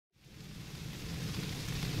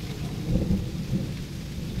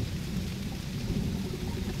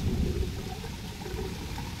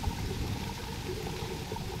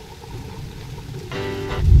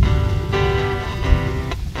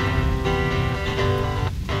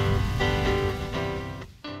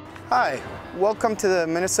Hi, welcome to the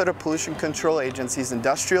Minnesota Pollution Control Agency's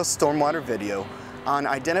Industrial Stormwater video on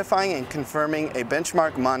identifying and confirming a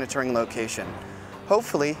benchmark monitoring location.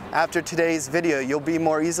 Hopefully, after today's video, you'll be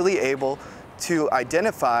more easily able to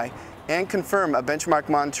identify and confirm a benchmark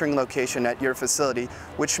monitoring location at your facility,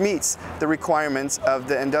 which meets the requirements of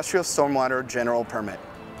the Industrial Stormwater General Permit.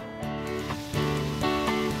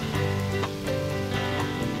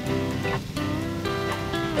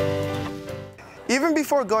 Even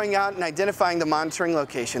before going out and identifying the monitoring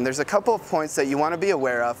location, there's a couple of points that you want to be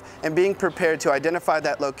aware of and being prepared to identify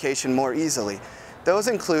that location more easily. Those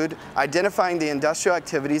include identifying the industrial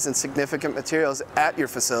activities and significant materials at your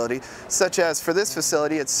facility, such as for this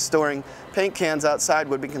facility, it's storing paint cans outside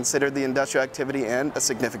would be considered the industrial activity and a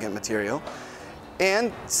significant material.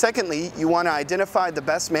 And secondly, you want to identify the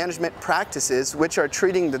best management practices which are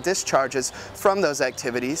treating the discharges from those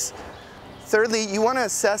activities. Thirdly, you want to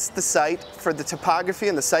assess the site for the topography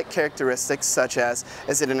and the site characteristics, such as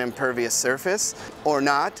is it an impervious surface or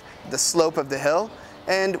not, the slope of the hill,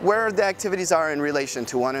 and where the activities are in relation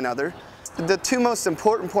to one another. The two most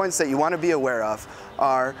important points that you want to be aware of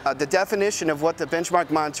are the definition of what the benchmark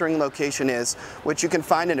monitoring location is, which you can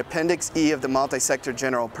find in Appendix E of the Multi-Sector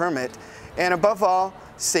General Permit, and above all,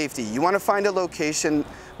 safety. You want to find a location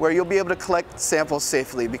where you'll be able to collect samples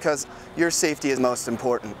safely because your safety is most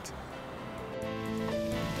important.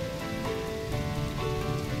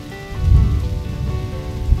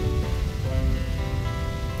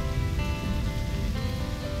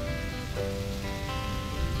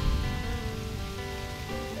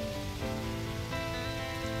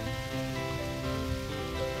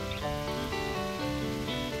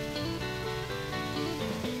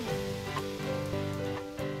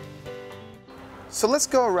 So let's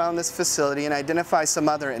go around this facility and identify some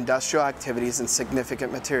other industrial activities and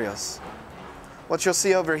significant materials. What you'll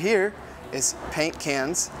see over here is paint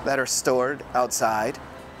cans that are stored outside.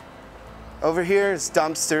 Over here is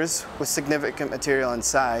dumpsters with significant material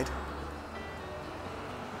inside.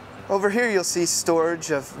 Over here you'll see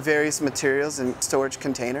storage of various materials in storage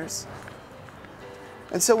containers.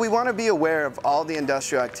 And so we want to be aware of all the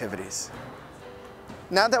industrial activities.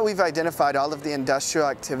 Now that we've identified all of the industrial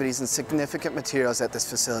activities and significant materials at this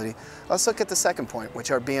facility, let's look at the second point,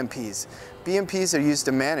 which are BMPs. BMPs are used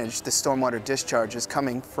to manage the stormwater discharges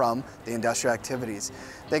coming from the industrial activities.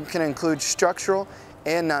 They can include structural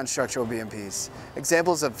and non-structural BMPs.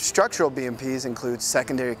 Examples of structural BMPs include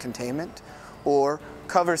secondary containment or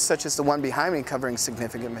covers such as the one behind me covering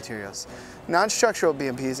significant materials. Non-structural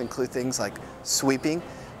BMPs include things like sweeping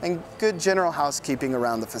and good general housekeeping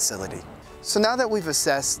around the facility. So now that we've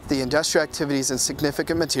assessed the industrial activities and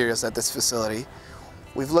significant materials at this facility,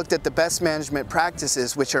 we've looked at the best management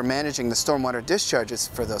practices which are managing the stormwater discharges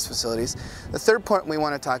for those facilities. The third point we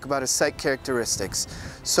want to talk about is site characteristics.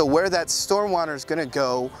 So where that stormwater is going to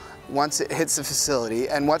go once it hits the facility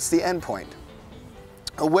and what's the end point.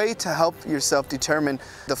 A way to help yourself determine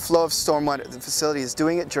the flow of stormwater at the facility is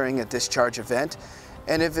doing it during a discharge event.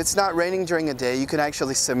 And if it's not raining during a day, you can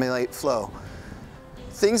actually simulate flow.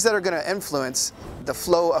 Things that are going to influence the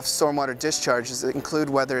flow of stormwater discharges include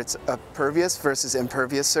whether it's a pervious versus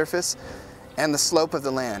impervious surface and the slope of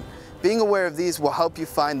the land. Being aware of these will help you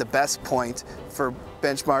find the best point for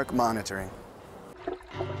benchmark monitoring.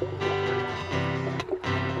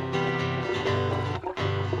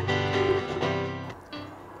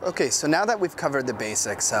 Okay, so now that we've covered the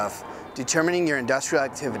basics of determining your industrial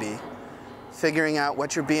activity, figuring out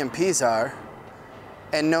what your BMPs are,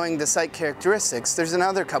 and knowing the site characteristics, there's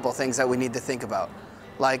another couple things that we need to think about.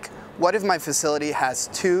 Like, what if my facility has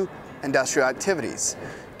two industrial activities?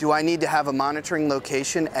 Do I need to have a monitoring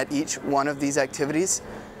location at each one of these activities?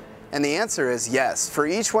 And the answer is yes. For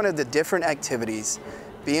each one of the different activities,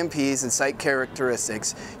 BMPs and site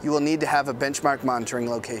characteristics, you will need to have a benchmark monitoring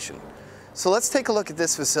location. So let's take a look at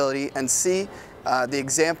this facility and see the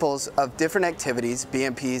examples of different activities,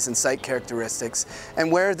 BMPs and site characteristics, and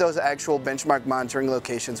where those actual benchmark monitoring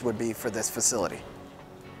locations would be for this facility.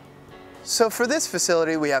 So for this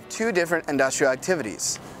facility, we have two different industrial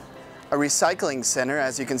activities. A recycling center,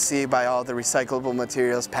 as you can see by all the recyclable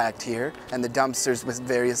materials packed here, and the dumpsters with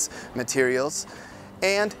various materials,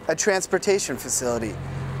 and a transportation facility,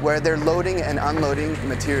 where they're loading and unloading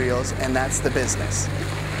materials, and that's the business.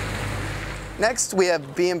 Next, we have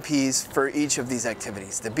BMPs for each of these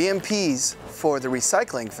activities. The BMPs for the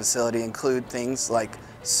recycling facility include things like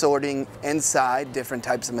sorting inside different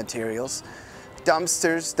types of materials,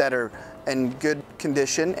 dumpsters that are in good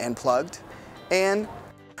condition and plugged, and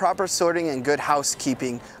proper sorting and good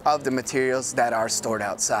housekeeping of the materials that are stored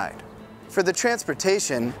outside. For the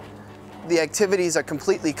transportation, the activities are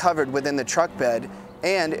completely covered within the truck bed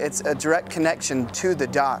and it's a direct connection to the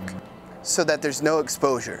dock so that there's no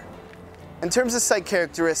exposure. In terms of site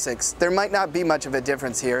characteristics, there might not be much of a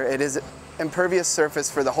difference here. It is impervious surface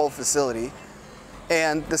for the whole facility,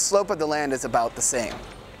 and the slope of the land is about the same.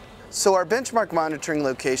 So our benchmark monitoring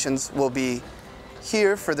locations will be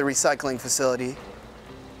here for the recycling facility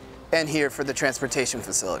and here for the transportation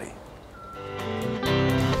facility.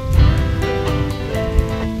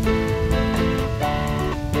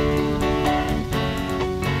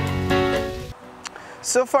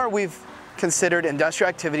 So far we've considered industrial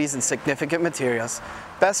activities and significant materials,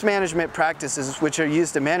 best management practices which are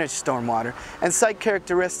used to manage stormwater, and site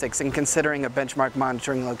characteristics in considering a benchmark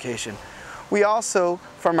monitoring location. We also,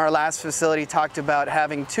 from our last facility, talked about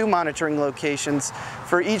having 2 monitoring locations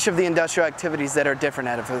for each of the industrial activities that are different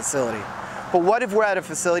at a facility. But what if we're at a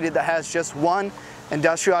facility that has just one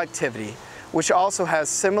industrial activity, which also has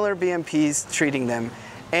similar BMPs treating them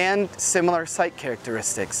and similar site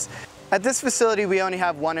characteristics? At this facility, we only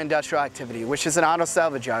have one industrial activity, which is an auto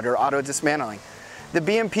salvage yard or auto dismantling. The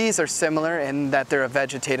BMPs are similar in that they're a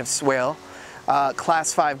vegetative swale,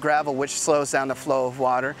 class 5 gravel, which slows down the flow of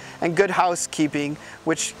water, and good housekeeping,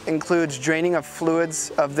 which includes draining of fluids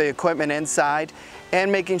of the equipment inside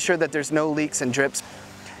and making sure that there's no leaks and drips.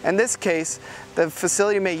 In this case, the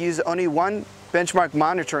facility may use only one benchmark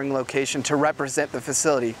monitoring location to represent the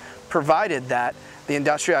facility, provided that the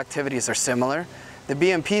industrial activities are similar, the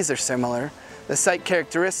BMPs are similar, the site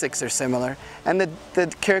characteristics are similar, and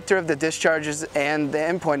the character of the discharges and the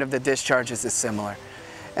endpoint of the discharges is similar.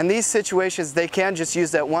 In these situations, they can just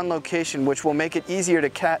use that one location, which will make it easier to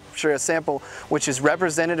capture a sample which is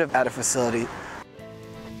representative at a facility.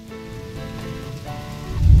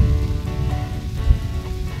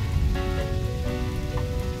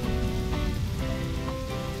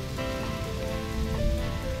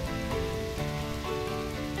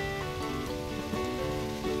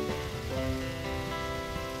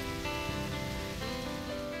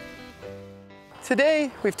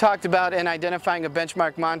 Today, we've talked about in identifying a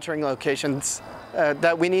benchmark monitoring locations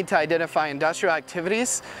that we need to identify industrial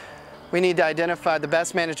activities, we need to identify the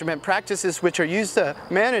best management practices which are used to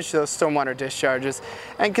manage those stormwater discharges,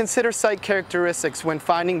 and consider site characteristics when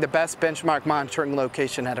finding the best benchmark monitoring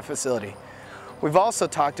location at a facility. We've also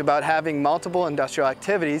talked about having multiple industrial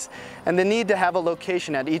activities and the need to have a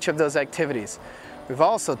location at each of those activities. We've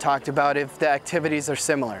also talked about if the activities are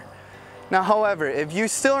similar. Now, however, if you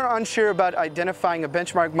still are unsure about identifying a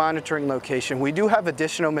benchmark monitoring location, we do have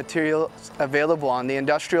additional materials available on the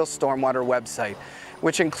Industrial Stormwater website,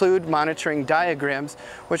 which include monitoring diagrams,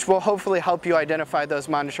 which will hopefully help you identify those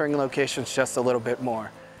monitoring locations just a little bit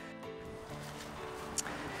more.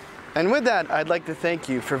 And with that, I'd like to thank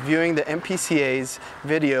you for viewing the MPCA's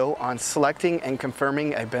video on selecting and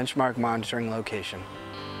confirming a benchmark monitoring location.